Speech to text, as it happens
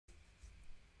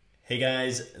Hey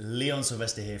guys, Leon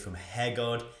Sylvester here from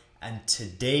Hairguard, and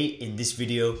today in this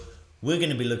video we're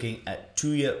going to be looking at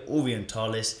Thuja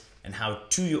Orientalis and how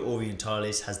Thuja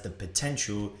Orientalis has the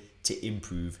potential to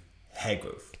improve hair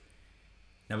growth.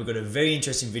 Now we've got a very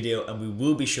interesting video and we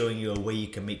will be showing you a way you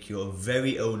can make your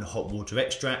very own hot water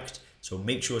extract, so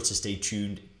make sure to stay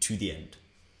tuned to the end.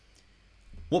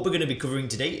 What we're going to be covering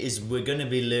today is we're going to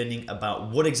be learning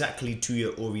about what exactly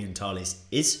Thuja Orientalis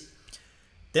is.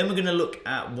 Then we're going to look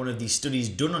at one of the studies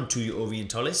done on Thuja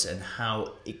Orientalis and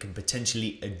how it can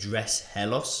potentially address hair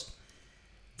loss.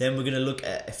 Then we're going to look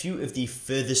at a few of the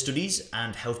further studies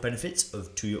and health benefits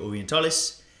of Thuja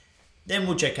Orientalis. Then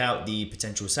we'll check out the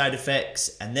potential side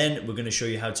effects, and then we're going to show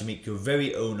you how to make your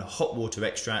very own hot water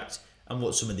extract and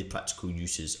what some of the practical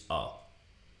uses are.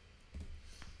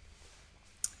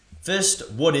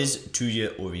 First, what is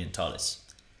Thuja Orientalis?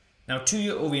 Now,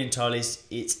 Thuja Orientalis,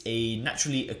 it's a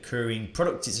naturally occurring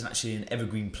product. It's actually an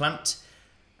evergreen plant,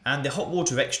 and the hot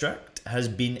water extract has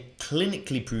been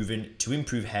clinically proven to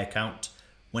improve hair count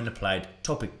when applied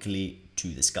topically to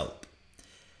the scalp.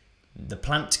 The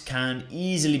plant can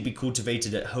easily be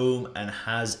cultivated at home and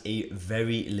has a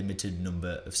very limited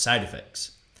number of side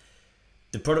effects.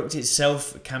 The product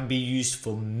itself can be used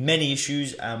for many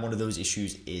issues, and one of those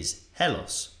issues is hair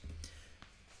loss.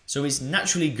 So it's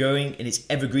naturally growing and it's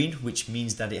evergreen, which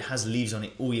means that it has leaves on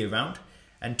it all year round.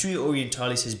 And Thuja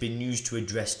Orientalis has been used to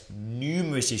address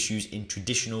numerous issues in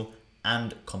traditional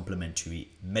and complementary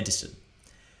medicine.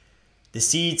 The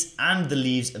seeds and the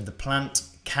leaves of the plant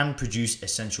can produce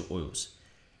essential oils.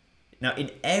 Now,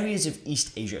 in areas of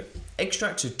East Asia,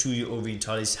 extracts of Thuja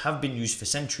Orientalis have been used for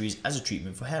centuries as a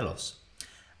treatment for hair loss.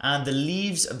 And the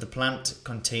leaves of the plant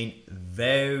contain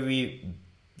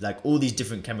all these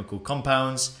different chemical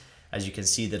compounds, as you can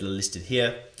see, that are listed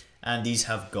here, and these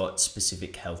have got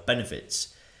specific health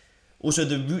benefits. Also,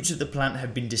 the roots of the plant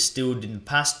have been distilled in the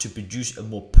past to produce a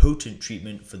more potent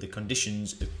treatment for the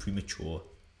conditions of premature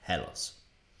hair loss.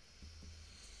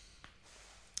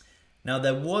 Now,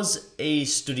 there was a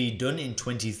study done in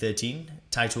 2013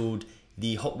 titled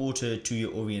the Hot Water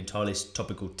Thuja Orientalis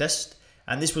Topical Test,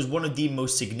 and this was one of the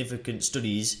most significant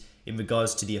studies in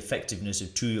regards to the effectiveness of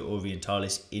Thuja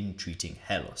Orientalis in treating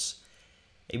hair loss.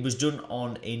 It was done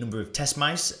on a number of test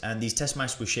mice, and these test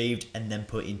mice were shaved and then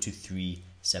put into 3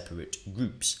 separate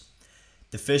groups.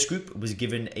 The first group was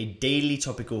given a daily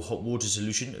topical hot water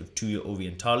solution of Thuja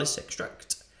Orientalis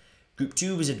extract. Group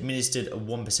 2 was administered a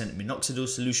 1% minoxidil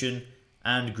solution,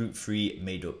 and group 3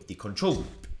 made up the control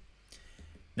group.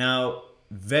 Now,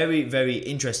 very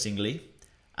interestingly,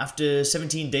 after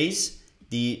 17 days,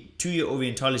 the Thuja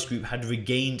Orientalis group had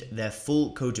regained their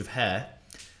full coat of hair,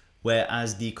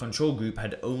 whereas the control group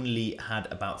had only had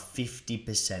about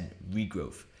 50%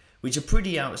 regrowth, which are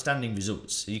pretty outstanding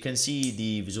results. So you can see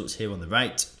the results here on the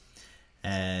right.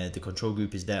 The control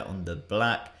group is there on the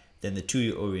black, then the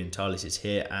Thuja Orientalis is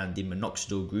here, and the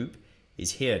minoxidil group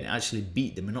is here, and it actually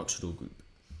beat the minoxidil group.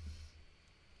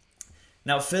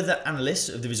 Now, further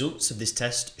analysis of the results of this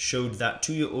test showed that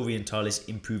Thuja Orientalis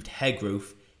improved hair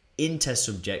growth in test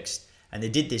subjects, and they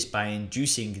did this by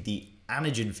inducing the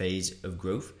anagen phase of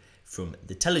growth from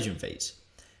the telogen phase.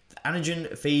 The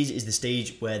anagen phase is the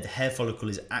stage where the hair follicle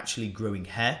is actually growing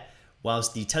hair,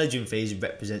 whilst the telogen phase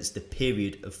represents the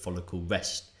period of follicle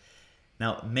rest.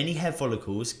 Now, many hair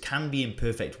follicles can be in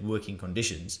perfect working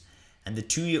conditions, and the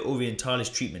Thuja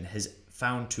Orientalis treatment has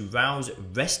found to rouse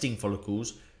resting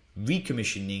follicles,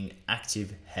 recommissioning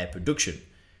active hair production,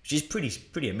 which is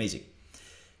pretty amazing.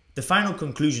 The final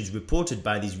conclusions reported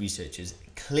by these researchers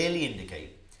clearly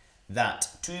indicate that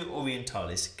Thuja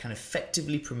Orientalis can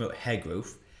effectively promote hair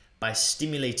growth by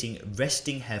stimulating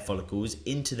resting hair follicles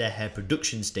into their hair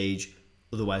production stage,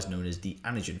 otherwise known as the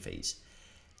anagen phase.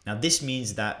 Now, this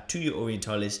means that Thuja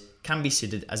Orientalis can be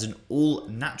considered as an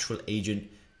all-natural agent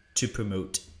to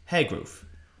promote hair growth.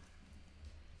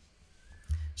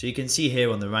 So you can see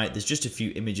here on the right, there's just a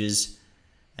few images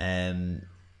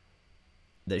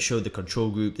that show the control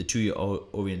group, the Thuja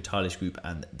Orientalis group,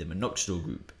 and the minoxidil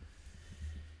group.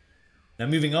 Now,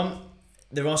 moving on,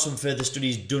 there are some further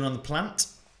studies done on the plant.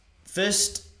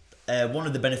 First, one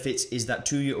of the benefits is that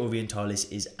Thuja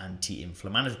Orientalis is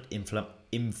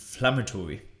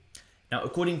anti-inflammatory. Now,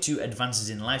 according to Advances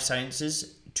in Life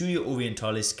Sciences, Thuja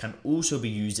Orientalis can also be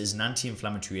used as an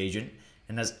anti-inflammatory agent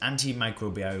and has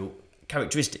antimicrobial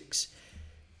characteristics.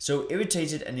 So,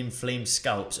 irritated and inflamed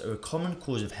scalps are a common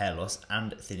cause of hair loss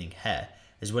and thinning hair,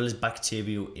 as well as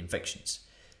bacterial infections.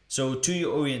 So, Thuja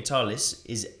Orientalis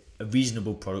is a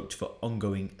reasonable product for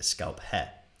ongoing scalp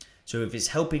hair. So, if it's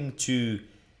helping to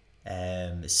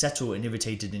settle an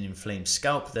irritated and inflamed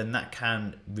scalp, then that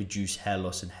can reduce hair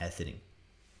loss and hair thinning.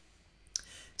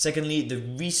 Secondly, the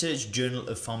Research Journal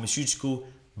of Pharmaceutical,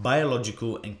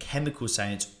 Biological and Chemical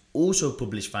Science also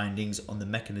published findings on the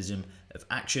mechanism of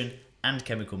action and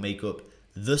chemical makeup,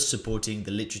 thus supporting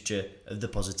the literature of the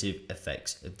positive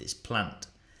effects of this plant.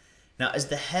 Now, as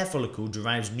the hair follicle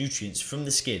derives nutrients from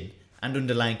the skin and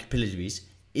underlying capillaries,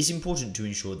 it's important to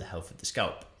ensure the health of the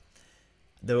scalp.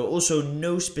 There are also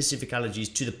no specific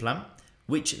allergies to the plant,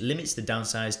 which limits the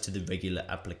downsides to the regular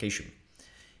application.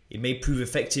 It may prove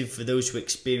effective for those who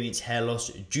experience hair loss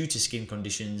due to skin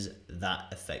conditions that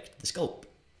affect the scalp.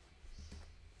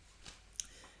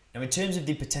 Now, in terms of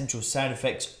the potential side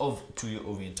effects of Thuja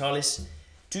Orientalis,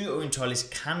 Thuja Orientalis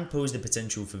can pose the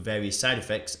potential for various side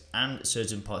effects, and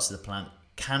certain parts of the plant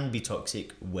can be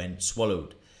toxic when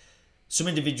swallowed. Some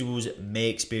individuals may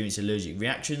experience allergic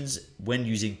reactions when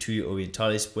using Thuja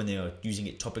Orientalis when they are using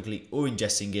it topically or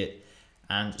ingesting it,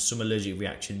 and some allergic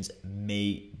reactions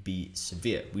may be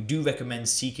severe. We do recommend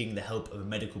seeking the help of a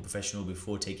medical professional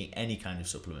before taking any kind of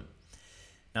supplement.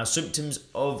 Now, symptoms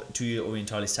of Thuja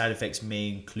Orientalis side effects may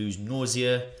include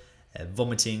nausea,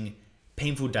 vomiting,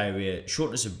 painful diarrhea,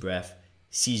 shortness of breath,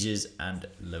 seizures, and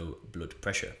low blood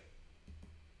pressure.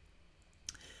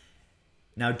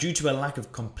 Now, due to a lack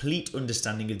of complete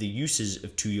understanding of the uses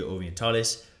of Thuja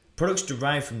Orientalis, products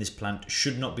derived from this plant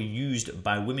should not be used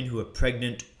by women who are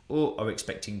pregnant or are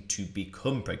expecting to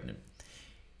become pregnant.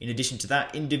 In addition to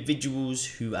that, individuals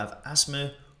who have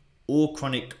asthma or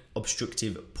chronic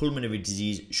obstructive pulmonary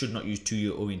disease should not use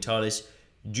Thuja Orientalis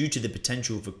due to the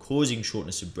potential for causing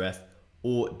shortness of breath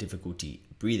or difficulty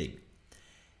breathing.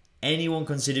 Anyone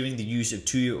considering the use of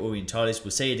Thuja Orientalis, will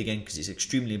say it again because it's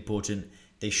extremely important,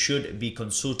 they should be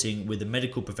consulting with a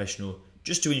medical professional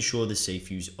just to ensure the safe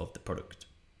use of the product.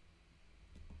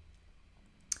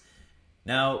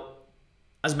 Now,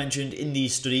 as mentioned in the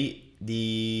study,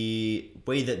 the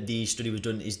way that the study was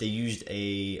done is they used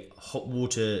a hot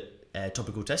water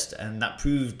topical test, and that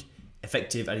proved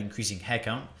effective at increasing hair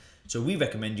count. So we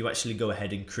recommend you actually go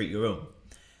ahead and create your own.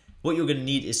 What you're going to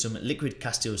need is some liquid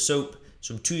castile soap,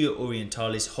 some Thuja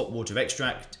Orientalis hot water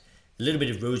extract, a little bit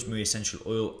of rosemary essential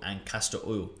oil and castor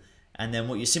oil. And then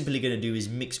what you're simply going to do is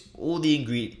mix all the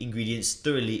ingredients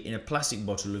thoroughly in a plastic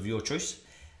bottle of your choice,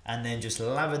 and then just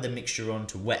lather the mixture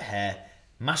onto wet hair,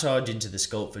 massage into the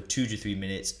scalp for 2 to 3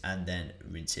 minutes, and then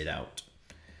rinse it out.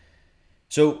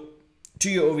 So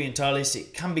Thuja Orientalis,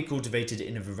 it can be cultivated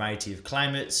in a variety of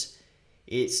climates.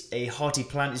 It's a hardy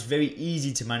plant, it's very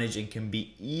easy to manage and can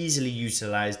be easily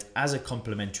utilized as a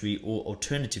complementary or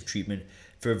alternative treatment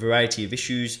for a variety of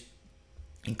issues,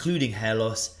 including hair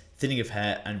loss, thinning of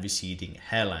hair, and receding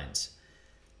hairlines.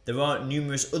 There are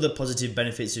numerous other positive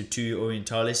benefits of Thuja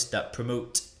Orientalis that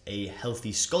promote a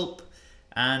healthy scalp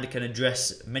and can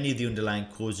address many of the underlying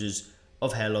causes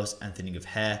of hair loss and thinning of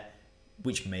hair,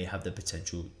 which may have the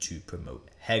potential to promote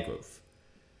hair growth.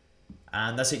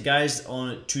 And that's it, guys,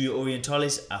 on Thuja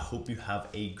Orientalis. I hope you have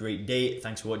a great day.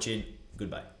 Thanks for watching.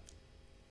 Goodbye.